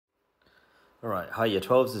Alright, hi Year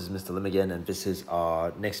 12s, this is Mr. Lim again, and this is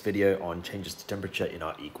our next video on changes to temperature in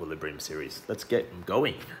our equilibrium series. Let's get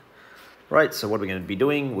going. Right, so what we're going to be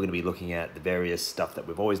doing, we're going to be looking at the various stuff that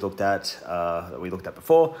we've always looked at, that we looked at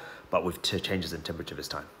before, but with changes in temperature this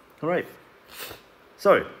time. Alright,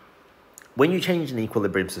 so when you change an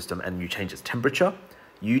equilibrium system and you change its temperature,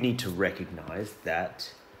 you need to recognize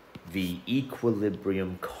that the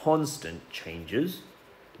equilibrium constant changes,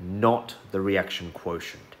 not the reaction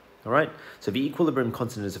quotient. All right, so the equilibrium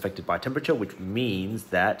constant is affected by temperature, which means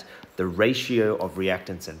that the ratio of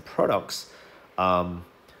reactants and products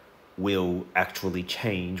will actually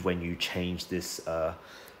change when you change this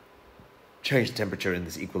change temperature in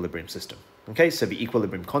this equilibrium system. Okay, so the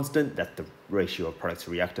equilibrium constant, that's the ratio of products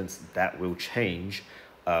to reactants, that will change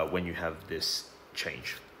when you have this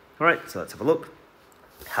change. All right, so let's have a look.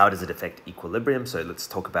 How does it affect equilibrium? So let's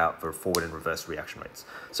talk about the forward and reverse reaction rates.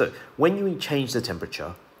 So when you change the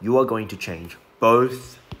temperature, you are going to change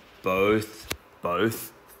both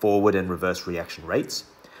forward and reverse reaction rates,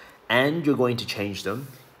 and you're going to change them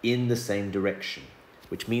in the same direction,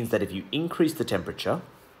 which means that if you increase the temperature,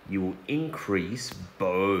 you will increase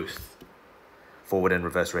both forward and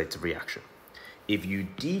reverse rates of reaction. If you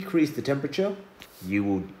decrease the temperature, you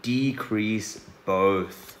will decrease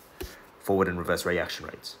both forward and reverse reaction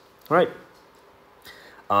rates. All right.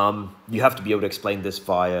 You have to be able to explain this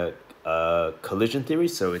via collision theory,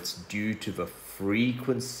 so it's due to the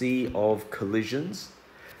frequency of collisions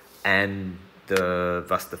and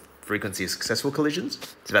thus the frequency of successful collisions.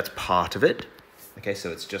 So that's part of it. Okay,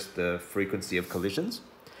 so it's just the frequency of collisions,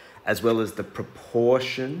 as well as the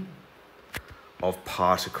proportion of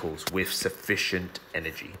particles with sufficient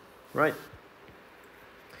energy, right?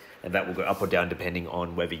 And that will go up or down depending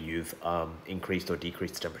on whether you've increased or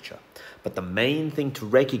decreased the temperature. But the main thing to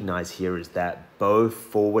recognize here is that both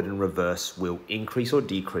forward and reverse will increase or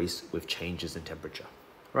decrease with changes in temperature,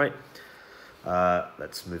 right?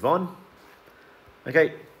 Let's move on.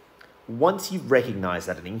 Okay, once you've recognized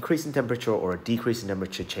that an increase in temperature or a decrease in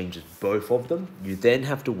temperature changes both of them, you then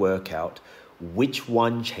have to work out which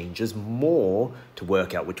one changes more to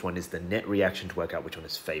work out which one is the net reaction, to work out which one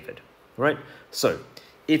is favored, right? So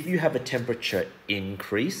if you have a temperature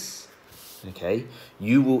increase, okay,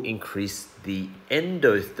 you will increase the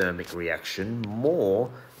endothermic reaction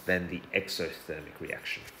more than the exothermic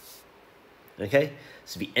reaction. Okay,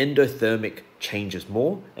 so the endothermic changes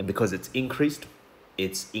more, and because it's increased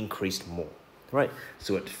more, right?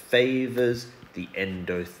 So it favors the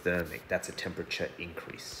endothermic. That's a temperature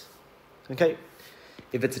increase. Okay,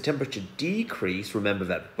 if it's a temperature decrease, remember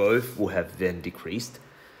that both will have then decreased.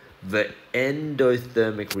 The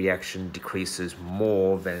endothermic reaction decreases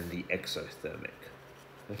more than the exothermic,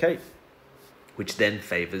 okay? Which then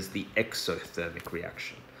favors the exothermic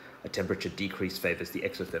reaction. A temperature decrease favors the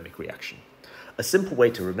exothermic reaction. A simple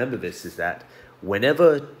way to remember this is that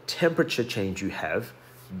whenever temperature change you have,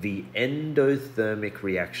 the endothermic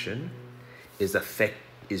reaction is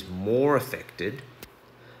more affected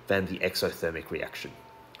than the exothermic reaction,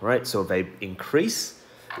 right? So if they increase,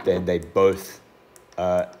 then they both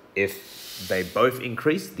if they both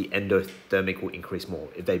increase, the endothermic will increase more.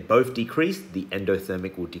 If they both decrease, the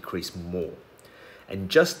endothermic will decrease more. And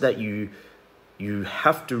just that you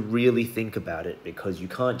have to really think about it, because you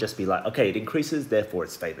can't just be like, okay, it increases, therefore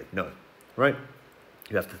it's favored. No, right?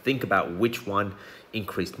 You have to think about which one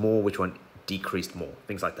increased more, which one decreased more,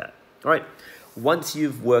 things like that. All right. Once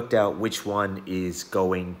you've worked out which one is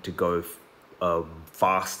going to go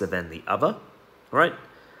faster than the other, all right,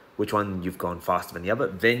 which one you've gone faster than the other,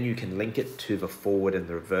 then you can link it to the forward and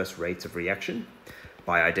the reverse rates of reaction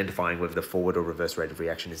by identifying whether the forward or reverse rate of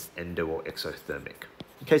reaction is endo or exothermic.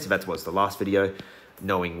 Okay, so that was the last video,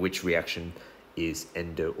 knowing which reaction is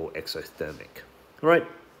endo or exothermic. All right,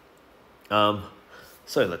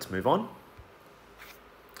 so let's move on.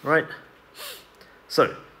 All right,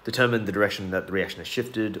 so determine the direction that the reaction is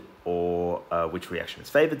shifted or which reaction is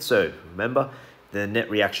favored. So remember, the net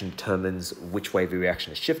reaction determines which way the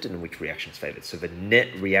reaction is shifted and which reaction is favored. So the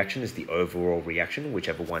net reaction is the overall reaction,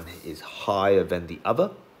 whichever one is higher than the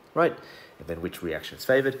other, right? And then which reaction is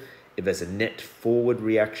favored. If there's a net forward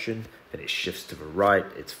reaction, then it shifts to the right,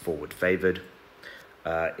 it's forward favored.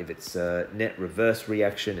 If it's a net reverse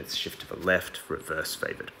reaction, it's shift to the left, reverse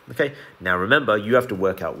favored. Okay, now remember, you have to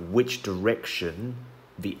work out which direction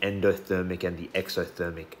the endothermic and the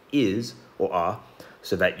exothermic is or are,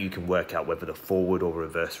 so that you can work out whether the forward or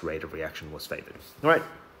reverse rate of reaction was favored. All right,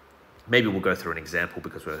 maybe we'll go through an example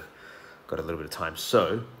because we've got a little bit of time.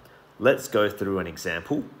 So let's go through an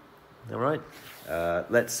example. All right,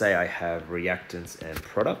 let's say I have reactants and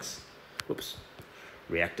products. Whoops.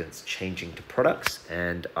 reactants changing to products,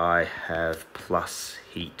 and I have plus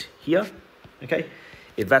heat here, okay?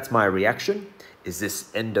 If that's my reaction, is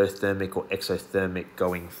this endothermic or exothermic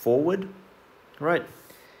going forward, right?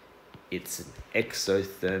 It's an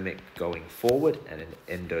exothermic going forward and an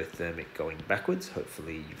endothermic going backwards.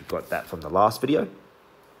 Hopefully you've got that from the last video,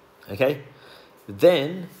 okay?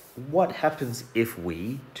 Then what happens if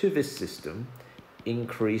we, to this system,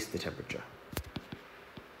 increase the temperature?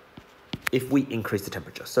 If we increase the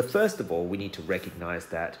temperature. So first of all, we need to recognize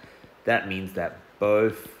that that means that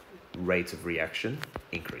both rates of reaction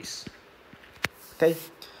increase. Okay,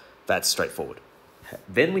 that's straightforward.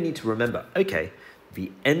 Then we need to remember, okay,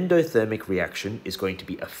 the endothermic reaction is going to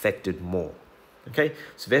be affected more. Okay,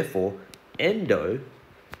 so therefore, endo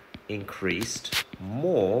increased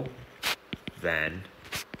more than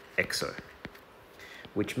exo,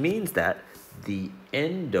 which means that the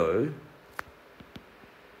endo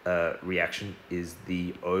reaction is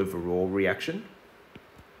the overall reaction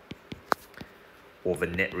or the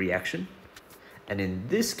net reaction. And in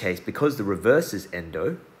this case, because the reverse is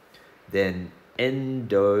endo, then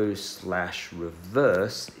endo slash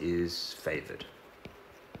reverse is favored.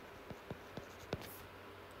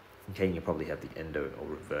 Okay, and you probably have the endo or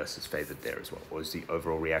reverse is favored there as well, or is the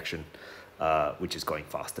overall reaction which is going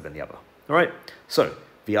faster than the other. All right, so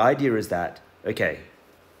the idea is that, okay,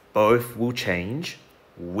 both will change.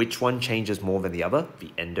 Which one changes more than the other?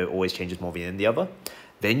 The endo always changes more than the other.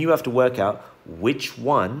 Then you have to work out which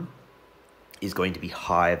one is going to be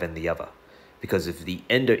higher than the other. Because if the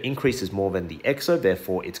endo increases more than the exo,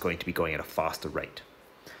 therefore it's going to be going at a faster rate.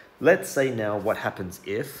 Let's say now what happens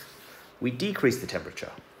if we decrease the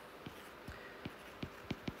temperature.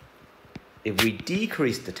 If we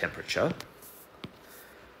decrease the temperature,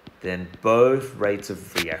 then both rates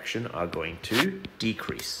of reaction are going to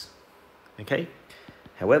decrease. Okay?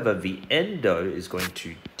 However, the endo is going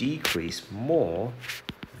to decrease more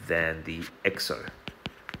than the exo.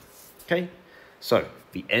 Okay? So,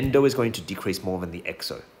 the endo is going to decrease more than the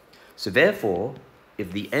exo. So therefore,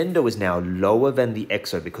 if the endo is now lower than the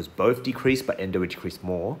exo because both decrease but endo would decrease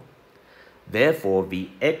more, therefore the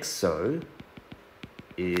exo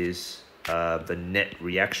is the net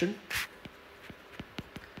reaction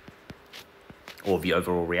or the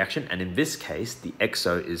overall reaction, and in this case, the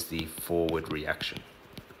exo is the forward reaction.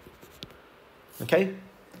 Okay,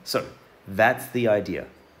 so that's the idea.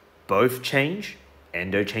 Both change,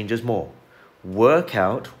 endo changes more. Work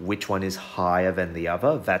out which one is higher than the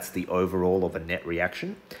other. That's the overall of a net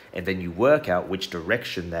reaction. And then you work out which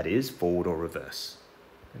direction that is, forward or reverse.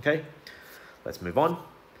 Okay, let's move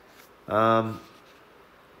on.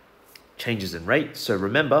 Changes in rate. So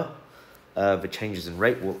remember, the changes in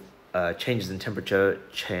rate will changes in temperature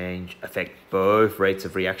affect both rates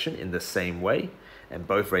of reaction in the same way, and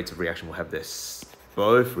both rates of reaction will have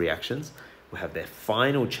both reactions will have their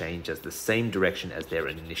final change as the same direction as their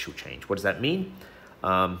initial change. What does that mean?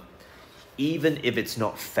 Even if it's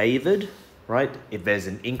not favored, right? If there's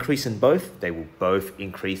an increase in both, they will both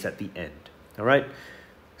increase at the end. All right.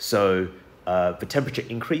 So the temperature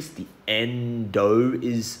increase, the endo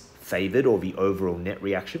is favored, or the overall net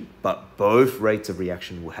reaction, but both rates of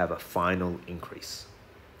reaction will have a final increase,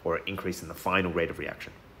 or an increase in the final rate of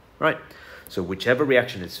reaction, right? So whichever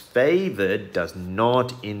reaction is favored does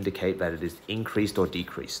not indicate that it is increased or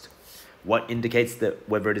decreased. What indicates that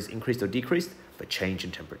whether it is increased or decreased? The change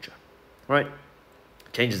in temperature, right?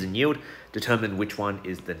 Changes in yield determine which one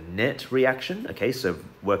is the net reaction. Okay, so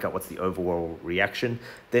work out what's the overall reaction,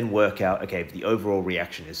 then work out, okay, if the overall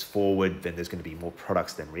reaction is forward, then there's going to be more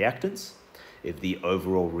products than reactants. If the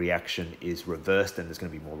overall reaction is reversed, then there's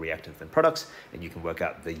going to be more reactants than products, and you can work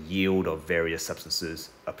out the yield of various substances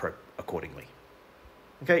accordingly.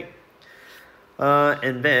 Okay,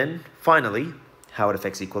 and then finally, how it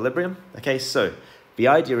affects equilibrium. Okay, so the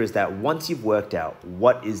idea is that once you've worked out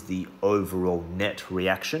what is the overall net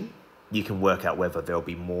reaction, you can work out whether there'll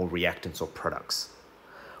be more reactants or products.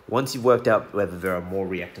 Once you've worked out whether there are more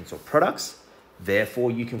reactants or products,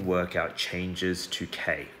 therefore you can work out changes to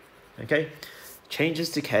K. Okay, changes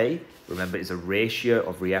to K, remember, is a ratio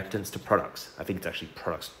of reactants to products. I think it's actually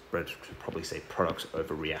products, but should probably say products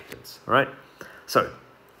over reactants. All right, so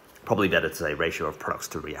probably better to say ratio of products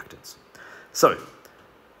to reactants. So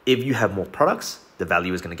if you have more products, the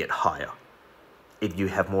value is going to get higher. If you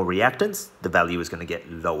have more reactants, the value is going to get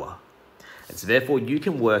lower. And so therefore you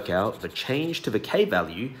can work out the change to the K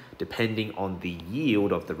value depending on the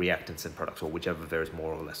yield of the reactants and products, or whichever there is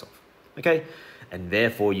more or less of. Okay, and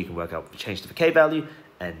therefore you can work out the change to the K value,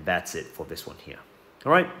 and that's it for this one here.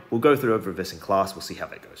 All right, we'll go through over this in class. We'll see how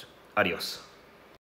that goes. Adios.